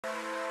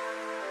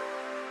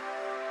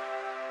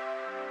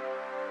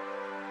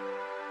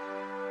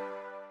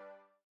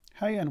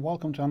Hey and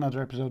welcome to another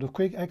episode of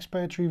Quick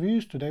Expert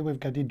Reviews. Today we've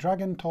got the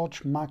Dragon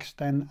Touch Max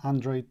 10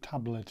 Android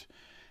tablet.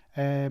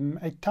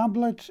 A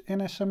tablet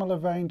in a similar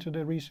vein to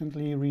the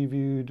recently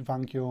reviewed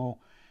Vankyo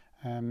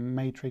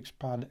Matrix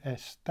Pad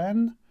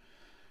S10.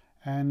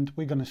 And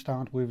we're going to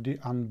start with the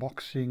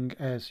unboxing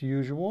as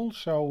usual.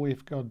 So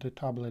we've got the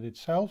tablet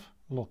itself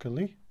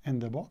locally in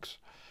the box.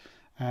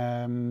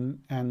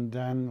 And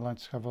then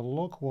let's have a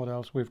look what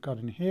else we've got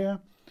in here.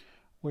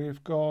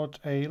 We've got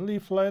a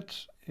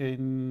leaflet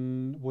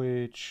in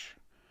which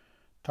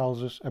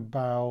tells us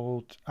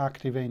about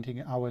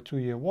activating our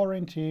 2-year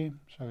warranty.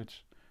 So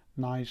it's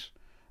nice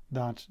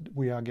that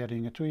we are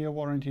getting a 2-year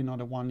warranty,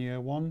 not a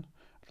 1-year one,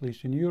 at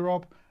least in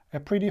Europe. A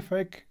pretty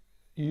thick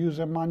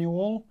user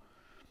manual,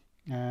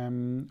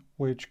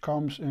 which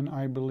comes in,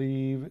 I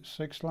believe,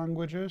 6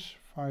 languages,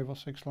 5 or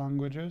 6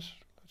 languages.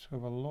 Let's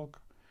have a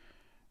look.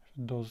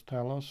 It does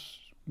tell us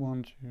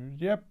 1, 2,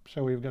 yep.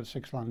 So we've got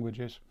 6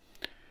 languages.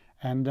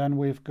 And then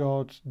we've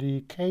got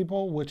the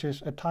cable, which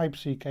is a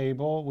Type-C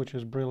cable, which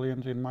is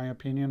brilliant in my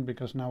opinion,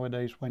 because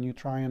nowadays when you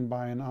try and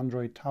buy an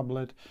Android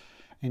tablet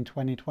in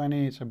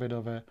 2020, it's a bit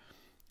of a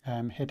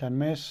hit and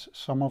miss.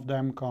 Some of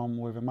them come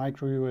with a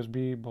micro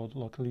USB, but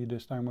luckily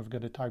this time we've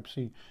got a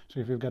Type-C. So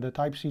if you've got a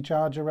Type-C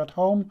charger at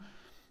home,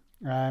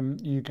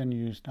 you can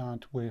use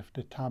that with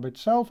the tab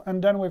itself.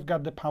 And then we've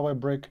got the power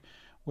brick,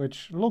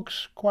 which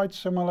looks quite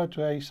similar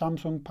to a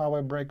Samsung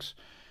power bricks.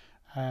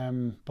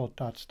 But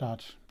that's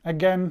that.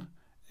 Again,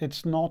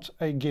 it's not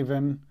a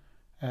given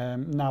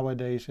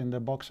nowadays in the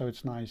box, so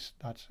it's nice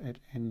that's it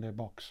in the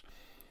box.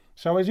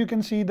 So as you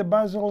can see, the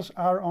bezels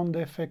are on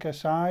the thicker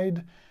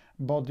side,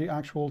 but the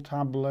actual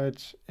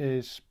tablet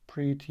is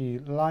pretty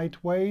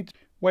lightweight,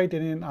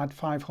 weighted in at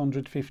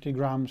 550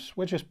 grams,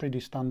 which is pretty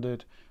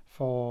standard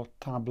for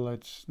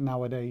tablets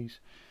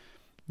nowadays.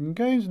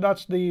 Okay, so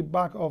that's the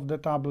back of the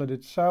tablet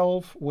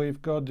itself.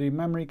 We've got the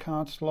memory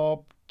card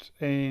slot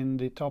in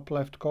the top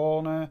left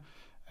corner.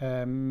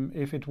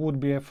 If it would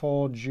be a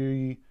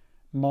 4G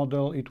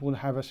model, it would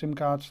have a SIM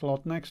card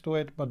slot next to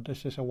it, but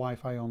this is a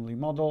Wi-Fi only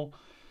model.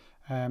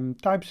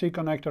 Type-C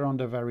connector on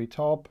the very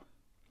top.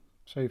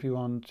 So if you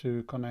want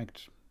to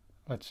connect,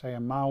 let's say, a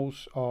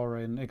mouse or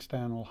an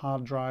external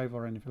hard drive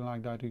or anything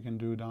like that, you can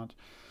do that.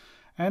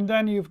 And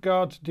then you've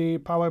got the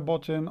power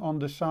button on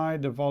the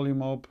side, the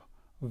volume up,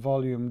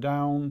 volume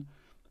down,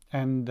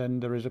 and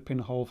then there is a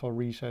pinhole for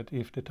reset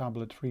if the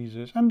tablet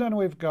freezes. And then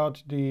we've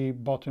got the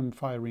bottom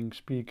firing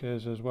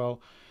speakers as well,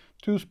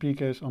 2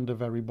 speakers on the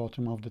very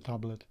bottom of the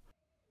tablet.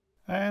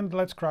 And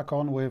let's crack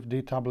on with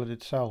the tablet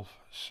itself.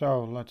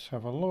 So let's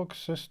have a look.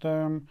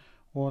 System,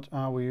 what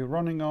are we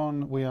running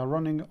on? We are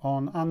running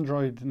on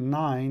Android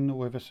 9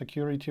 with a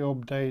security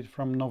update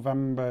from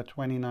November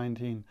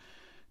 2019.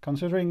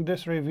 Considering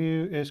this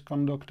review is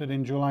conducted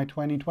in July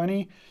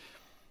 2020,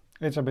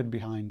 it's a bit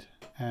behind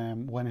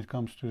when it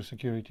comes to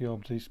security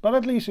updates, but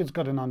at least it's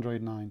got an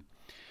Android 9,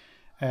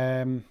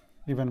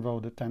 even though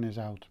the 10 is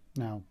out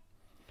now.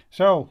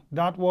 So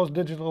that was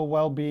digital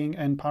well-being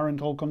and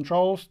parental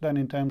controls. Then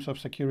in terms of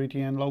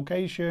security and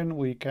location,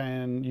 we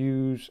can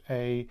use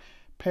a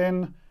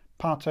PIN,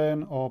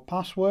 pattern or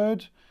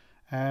password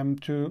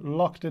to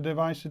lock the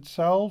device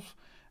itself.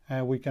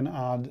 We can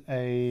add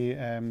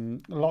a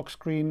lock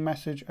screen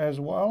message as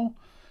well.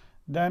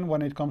 Then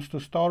when it comes to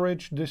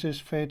storage, this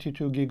is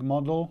 32 gig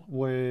model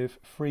with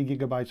 3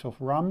 gigabytes of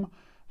RAM.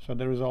 So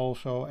there is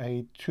also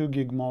a 2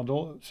 gig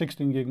model,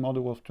 16 gig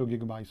model with 2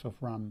 gigabytes of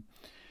RAM.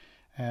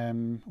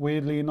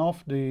 Weirdly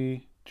enough,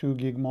 the 2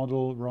 gig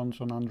model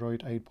runs on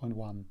Android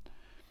 8.1.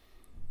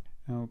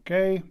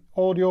 Okay,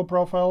 audio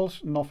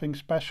profiles, nothing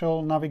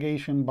special.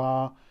 Navigation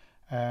bar,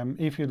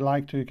 if you'd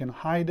like to, you can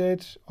hide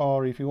it,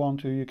 or if you want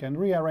to, you can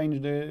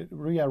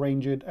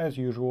rearrange it as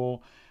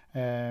usual.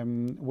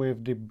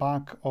 With the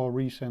back or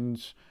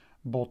recent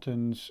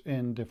buttons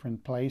in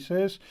different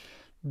places.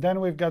 Then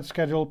we've got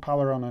schedule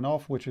power on and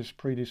off, which is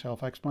pretty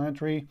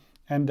self-explanatory.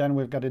 And then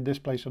we've got a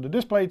display. So the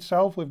display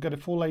itself, we've got a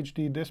full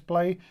HD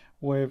display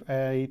with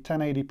a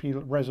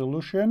 1080p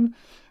resolution.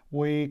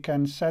 We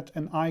can set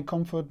an eye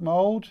comfort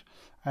mode,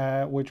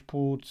 which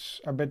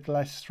puts a bit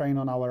less strain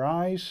on our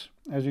eyes,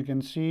 as you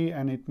can see,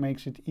 and it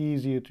makes it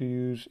easier to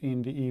use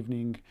in the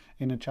evening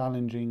in a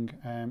challenging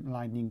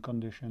lighting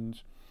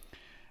conditions.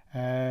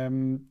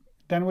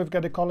 Then we've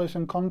got the colors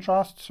and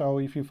contrast. So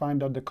if you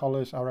find that the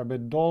colors are a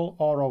bit dull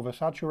or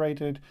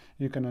oversaturated,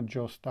 you can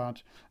adjust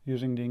that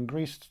using the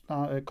increased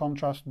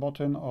contrast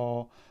button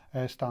or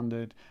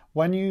standard.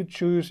 When you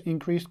choose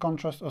increased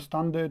contrast or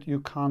standard,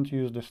 you can't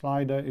use the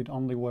slider. It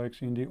only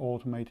works in the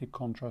automatic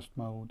contrast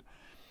mode.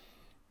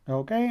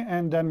 Okay,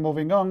 and then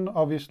moving on,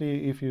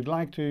 obviously, if you'd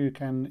like to, you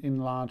can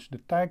enlarge the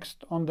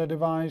text on the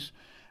device.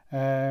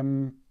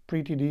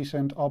 Pretty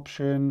decent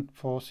option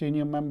for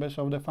senior members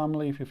of the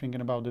family if you're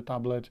thinking about the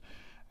tablet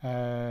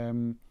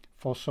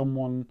for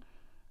someone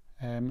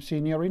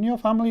senior in your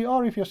family,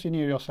 or if you're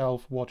senior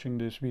yourself watching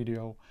this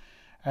video.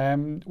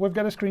 We've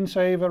got a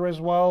screensaver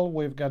as well.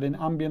 We've got an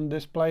ambient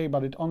display,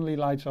 but it only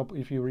lights up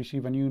if you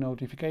receive a new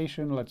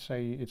notification. Let's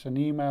say it's an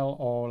email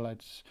or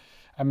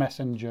a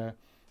messenger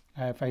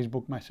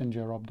Facebook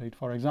Messenger update.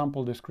 For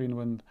example, the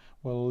screen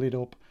will lit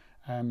up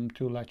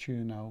to let you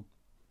know.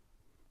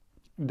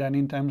 Then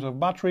in terms of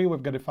battery,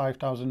 we've got a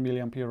 5000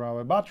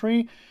 mAh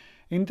battery.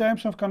 In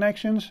terms of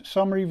connections,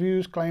 some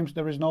reviews claims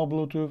there is no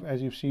Bluetooth.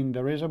 As you've seen,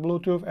 there is a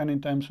Bluetooth. And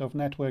in terms of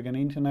network and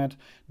internet,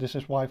 this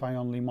is Wi-Fi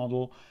only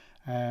model.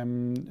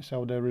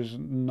 So there is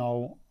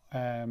no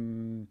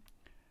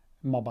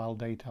mobile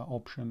data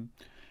option.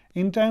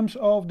 In terms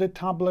of the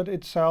tablet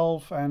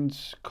itself and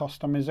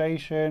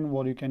customization,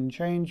 what you can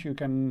change, you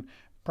can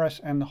press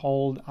and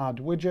hold add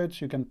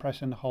widgets. You can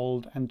press and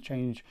hold and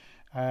change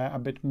a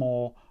bit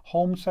more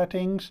home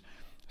settings.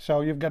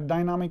 So you've got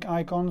dynamic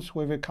icons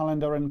with a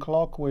calendar and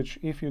clock, which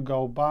if you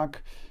go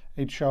back,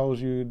 it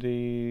shows you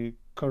the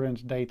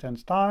current date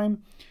and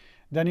time.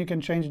 Then you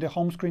can change the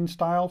home screen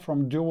style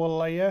from dual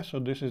layer. So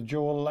this is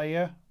dual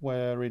layer,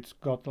 where it's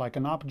got like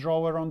an app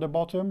drawer on the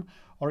bottom,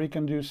 or you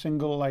can do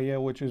single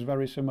layer, which is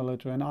very similar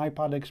to an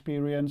iPad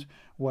experience,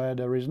 where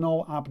there is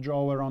no app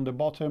drawer on the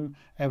bottom.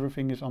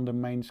 Everything is on the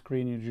main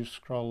screen. You just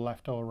scroll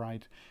left or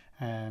right.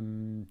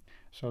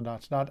 So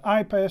that's that.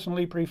 I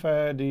personally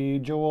prefer the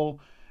dual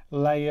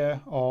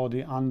layer or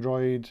the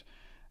Android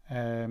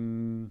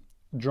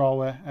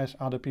drawer, as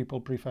other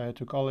people prefer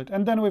to call it.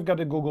 And then we've got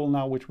the Google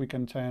Now, which we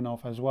can turn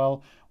off as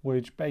well,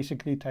 which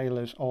basically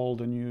tailors all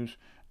the news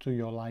to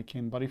your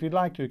liking. But if you'd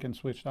like to, you can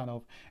switch that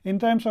off. In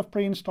terms of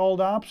pre-installed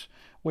apps,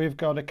 we've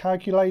got a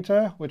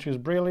calculator, which is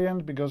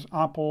brilliant because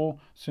Apple,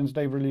 since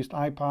they released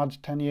iPads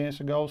 10 years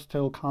ago,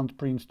 still can't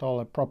pre-install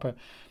a proper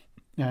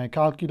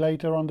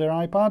calculator on their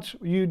iPads.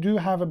 You do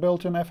have a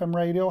built-in FM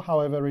radio,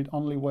 however, it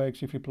only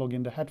works if you plug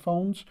in the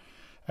headphones,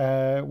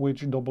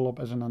 which double up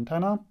as an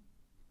antenna.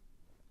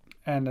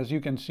 And as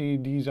you can see,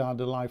 these are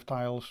the live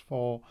tiles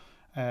for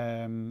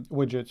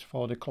widgets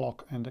for the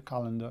clock and the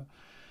calendar.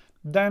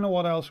 Then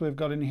what else we've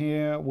got in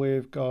here?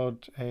 We've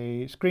got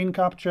a screen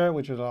capture,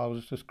 which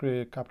allows us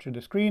to capture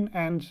the screen,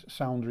 and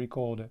sound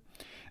recorder.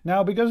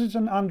 Now, because it's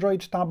an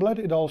Android tablet,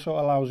 it also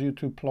allows you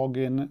to plug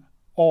in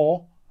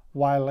or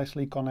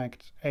wirelessly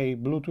connect a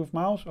Bluetooth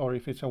mouse, or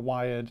if it's a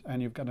wired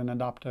and you've got an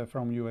adapter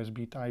from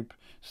USB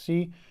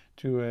Type-C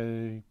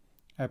to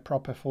a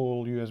proper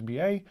full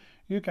USB-A,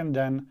 you can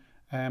then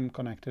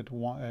connect it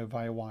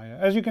via wire.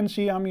 As you can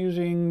see, I'm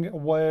using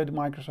Word,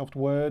 Microsoft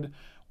Word,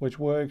 which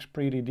works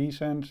pretty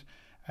decent.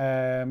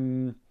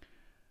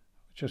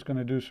 Just going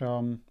to do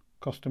some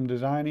custom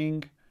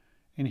designing.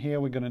 In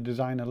here, we're going to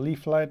design a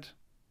leaflet.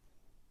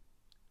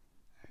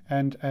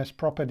 And as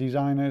proper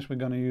designers, we're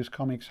going to use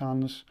Comic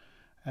Sans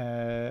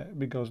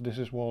because this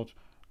is what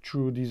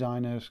true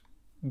designers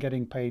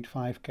getting paid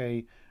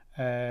 5K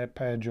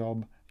per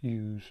job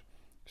use.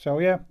 So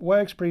yeah,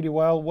 works pretty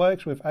well,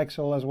 works with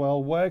Excel as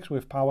well, works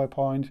with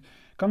PowerPoint.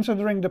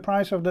 Considering the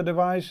price of the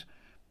device,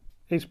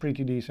 it's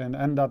pretty decent,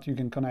 and that you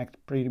can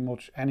connect pretty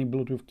much any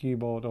Bluetooth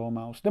keyboard or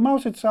mouse. The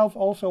mouse itself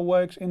also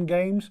works in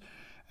games.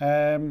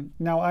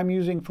 Now I'm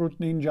using Fruit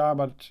Ninja,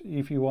 but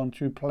if you want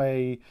to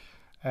play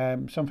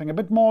something a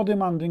bit more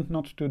demanding,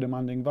 not too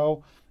demanding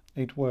though,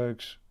 it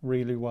works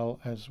really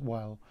well as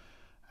well.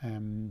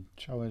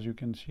 So as you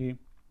can see,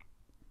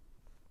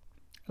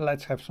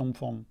 let's have some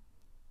fun.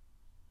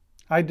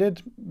 I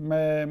did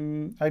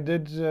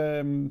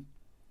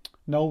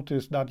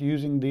notice that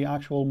using the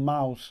actual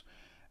mouse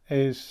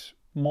is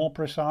more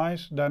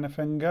precise than a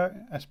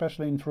finger,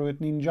 especially in Fruit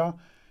Ninja,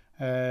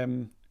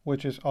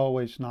 which is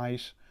always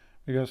nice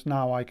because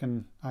now I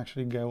can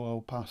actually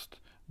go past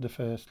the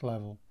first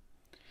level.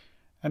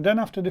 And then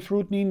after the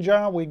Fruit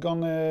Ninja, we're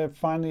gonna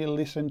finally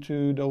listen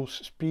to those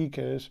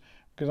speakers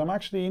because I'm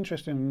actually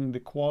interested in the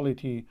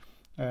quality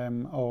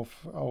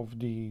of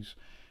these.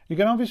 You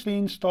can obviously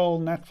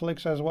install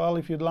Netflix as well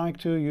if you'd like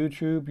to,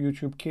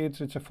 YouTube Kids.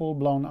 It's a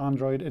full-blown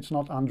Android. It's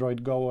not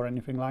Android Go or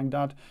anything like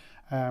that.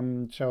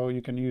 So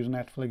you can use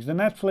Netflix. The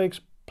Netflix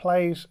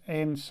plays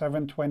in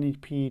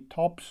 720p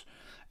tops.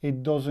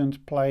 It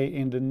doesn't play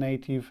in the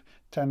native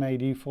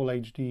 1080 Full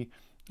HD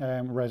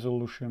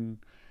resolution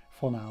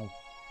for now.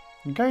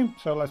 Okay,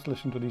 so let's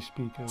listen to these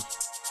speakers.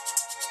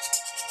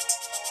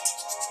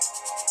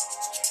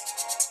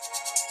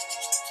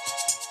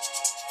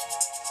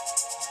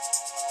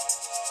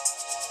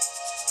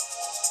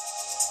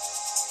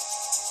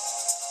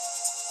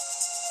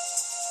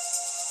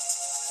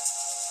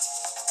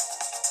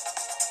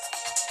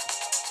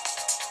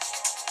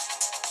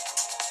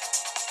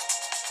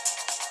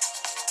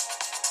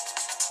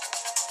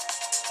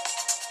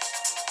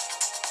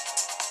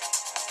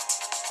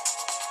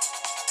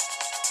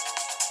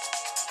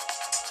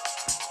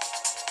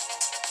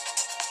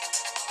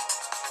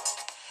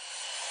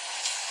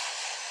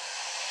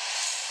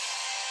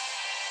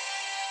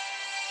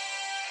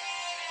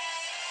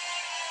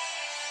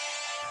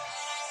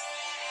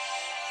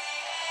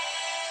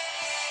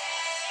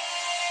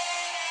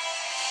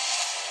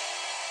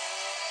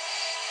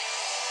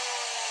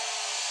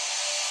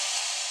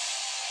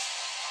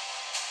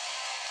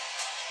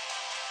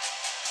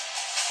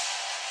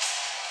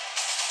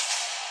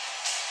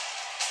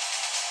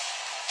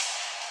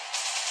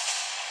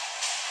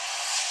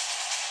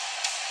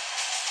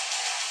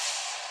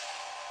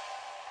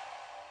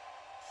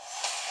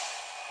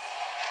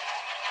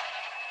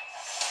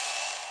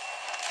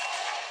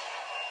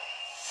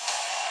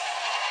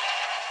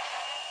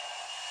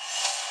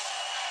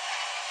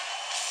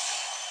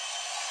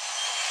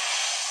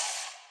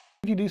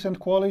 pretty decent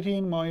quality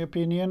in my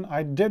opinion.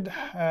 I did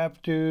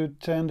have to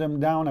turn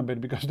them down a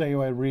bit because they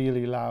were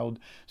really loud.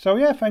 So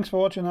yeah, thanks for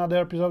watching another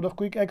episode of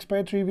Quick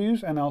Expert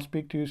Reviews, and I'll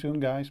speak to you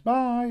soon, guys.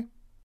 Bye!